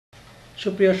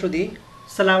সুপ্রিয় সুধী,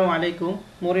 সালামু আলাইকুম।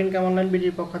 মরিন কাম অনলাইন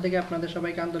বিডির পক্ষ থেকে আপনাদের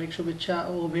সবাইকে আন্তরিক শুভেচ্ছা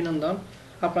ও অভিনন্দন।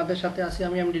 আপনাদের সাথে আছি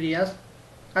আমি এমডি রিয়াজ।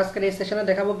 আজকের এই সেশনে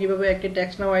দেখাবো কিভাবে একটি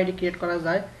ট্যাক্স নাও আইডি ক্রিয়েট করা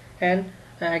যায় অ্যান্ড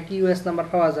একটি ইউএস নাম্বার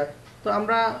পাওয়া যায়। তো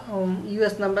আমরা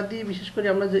ইউএস নাম্বার দিয়ে বিশেষ করে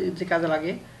আমরা যে কাজে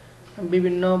লাগে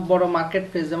বিভিন্ন বড় মার্কেট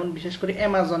প্লেস, যেমন বিশেষ করে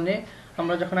অ্যামাজনে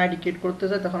আমরা যখন আইডি ক্রিয়েট করতে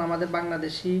যাই তখন আমাদের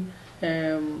বাংলাদেশি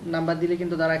নাম্বার দিলে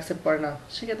কিন্তু তারা অ্যাকসেপ্ট করে না।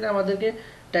 সেক্ষেত্রে আমাদেরকে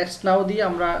ট্যাক্স নাও দিয়ে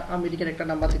আমরা আমেরিকার একটা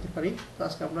নাম্বার দিতে পারি। তো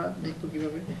আজকে আমরা দেখবো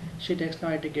কীভাবে সেই ট্যাক্স নাও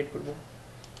আইডি ক্রিয়েট করবো।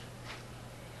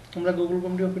 আমরা গুগল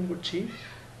ক্রোমটি ওপেন করছি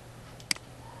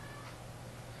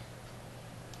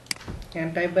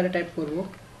অ্যান্ড টাইপ বারে টাইপ করব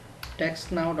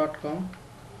taxnow.com।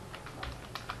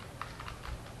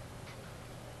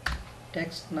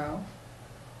 ট্যাক্স নাও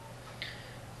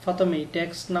প্রথমেই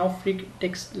tax now free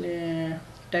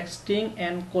texting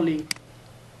and calling.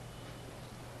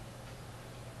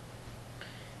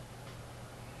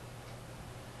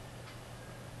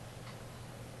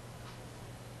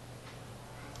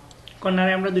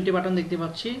 কর্নারে আমরা দুটি বাটন দেখতে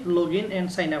পাচ্ছি, log in and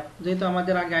sign up. যেহেতু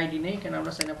আমাদের আগে আইডি নেই, এখানে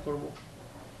আমরা সাইন আপ করবো।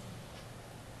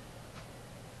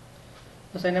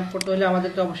 তো সাইন আপ করতে হলে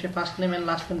আমাদেরকে অবশ্যই first name and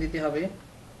last name দিতে হবে।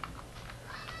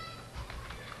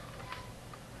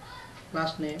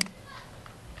 লাস্ট নেম,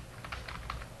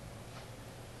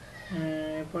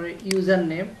 এরপরে ইউজার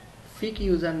নেম, ফিক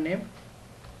ইউজার নেম,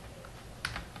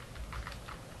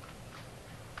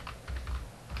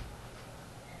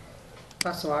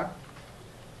 পাসওয়ার্ড,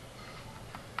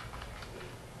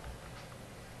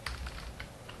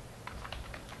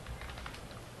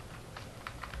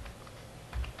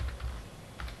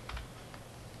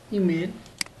 ইমেল।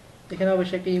 এখানে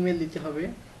অবশ্যই একটা ইমেল দিতে হবে।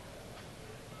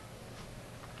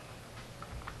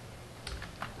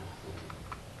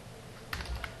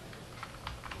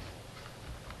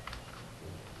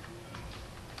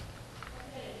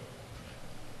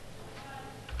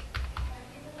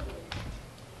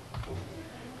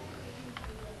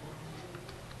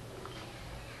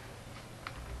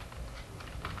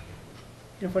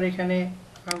 এরপর এখানে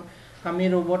আমি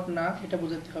রোবট না এটা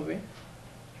বোঝাতে হবে।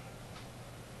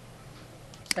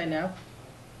 Sign up.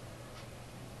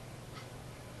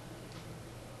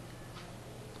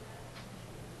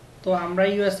 তো আমরা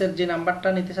ইউএস এর যে নাম্বারটা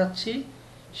নিতে চাচ্ছি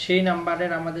সেই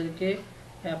নাম্বারের আমাদেরকে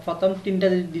প্রথম 3টা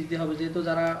দিতে হবে, যেহেতু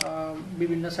যারা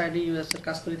বিভিন্ন সাইডে ইউএস এর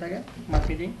কাজ করে থাকে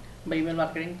মার্কেটিং বা ইমেল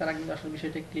মার্কেটিং, তারা কিন্তু আসলে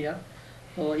বিষয়টা ক্লিয়ার।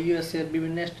 তো ইউএস এর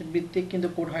বিভিন্ন স্টেট ভিত্তিক কিন্তু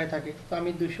কোড হয়ে থাকে। তো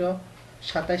আমি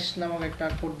 227 নামক একটা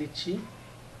কোড দিচ্ছি,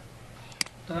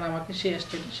 তখন আমাকে সেই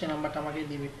স্টেট সেই নাম্বারটা আমাকে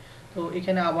দিবে। তো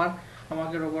এখানে আবার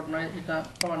আমাকে রোবট নয় এটা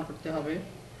প্রমাণ করতে হবে।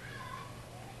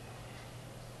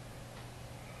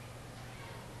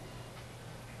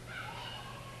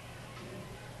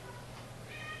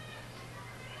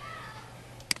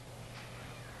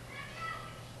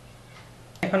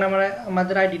 এখন আমরা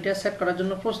আমাদের আইডিটা সেট করার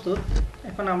জন্য প্রস্তুত।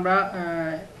 এখন আমরা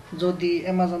যদি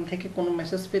অ্যামাজন থেকে কোনো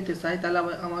মেসেজ পেতে চাই, তাহলে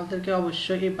আমাদেরকে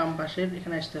অবশ্যই এই বাম পাশের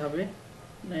এখানে আসতে হবে।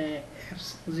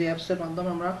 যে অ্যাপসের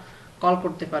মাধ্যমে আমরা কল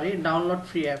করতে পারি, ডাউনলোড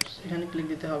ফ্রি অ্যাপস, এখানে ক্লিক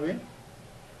দিতে হবে।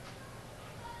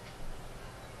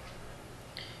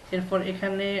 এরপর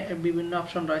এখানে বিভিন্ন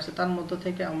অপশন রয়েছে, তার মধ্য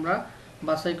থেকে আমরা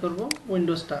বাছাই করব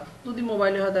উইন্ডোজটা। যদি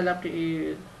মোবাইলে হয় তাহলে আপনি এই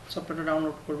সফটওয়্যারটা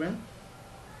ডাউনলোড করবেন।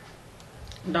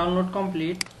 Download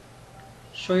complete,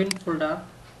 show in folder,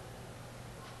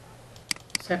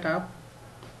 set up,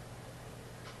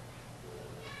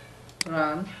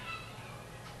 run.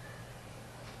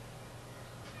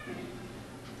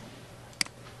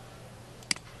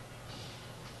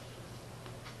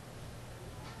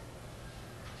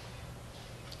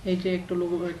 এই যে একটি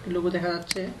লোগো দেখা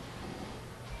যাচ্ছে।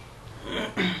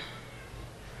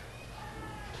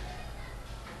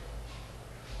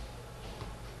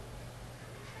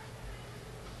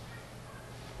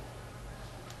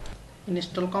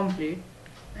 Install complete.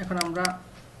 এখন আমরা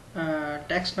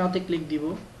ট্যাক্স নাওতে ক্লিক দিব।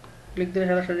 ক্লিক দিলে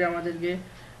সরাসরি আমাদেরকে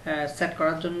সেট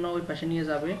করার জন্য ওই পাশে নিয়ে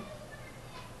যাবে।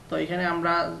 তো এখানে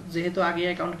আমরা যেহেতু আগে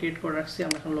অ্যাকাউন্ট ক্রিয়েট করে রাখছি,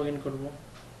 আমরা এখন লগ ইন করবো।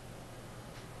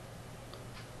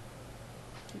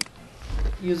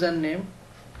 User name,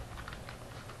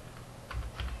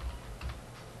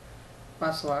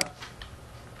 password,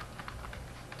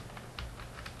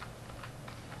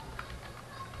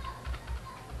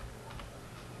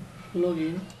 log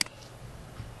in.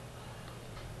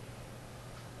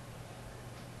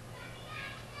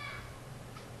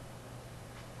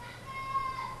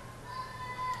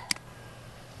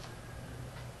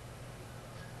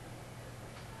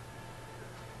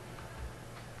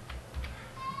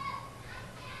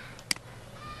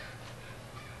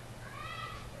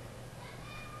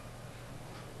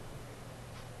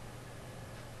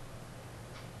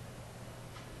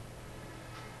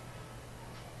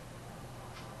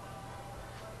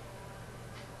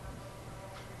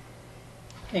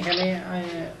 এখানে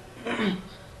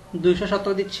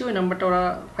 217 দিচ্ছি, ওই নাম্বারটা ওরা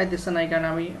পাইতেছে না, এই কারণে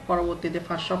আমি পরবর্তীতে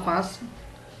 505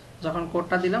 যখন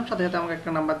কোডটা দিলাম সাথে সাথে আমাকে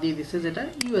একটা নাম্বার দিয়ে দিচ্ছে যেটা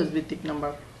ইউএস ভিত্তিক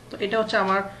নাম্বার। তো এটা হচ্ছে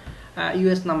আমার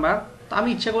ইউএস নাম্বার। তো আমি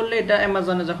ইচ্ছা করলে এটা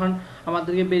অ্যামাজনে যখন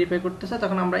আমাদেরকে ভেরিফাই করতেছে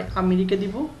তখন আমরা আমেরিকা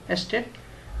দিব স্টেট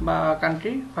বা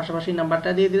কান্ট্রি, পাশাপাশি নাম্বারটা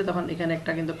দিয়ে দিলে তখন এখানে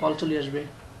একটা কিন্তু কল চলে আসবে।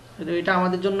 তো এটা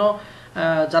আমাদের জন্য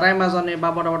যারা অ্যামাজনে বা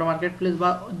বড় বড় মার্কেট প্লেস বা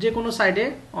যে কোনো সাইডে,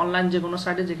 অনলাইন যে কোনো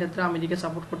সাইডে যেক্ষেত্রে আমেরিকা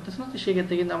সাপোর্ট করতেছে না, তো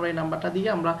সেক্ষেত্রে কিন্তু আমরা এই নাম্বারটা দিয়ে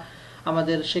আমরা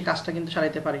আমাদের সেই কাজটা কিন্তু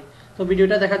সারাইতে পারি। তো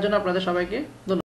ভিডিওটা দেখার জন্য আপনাদের সবাইকে ধন্যবাদ।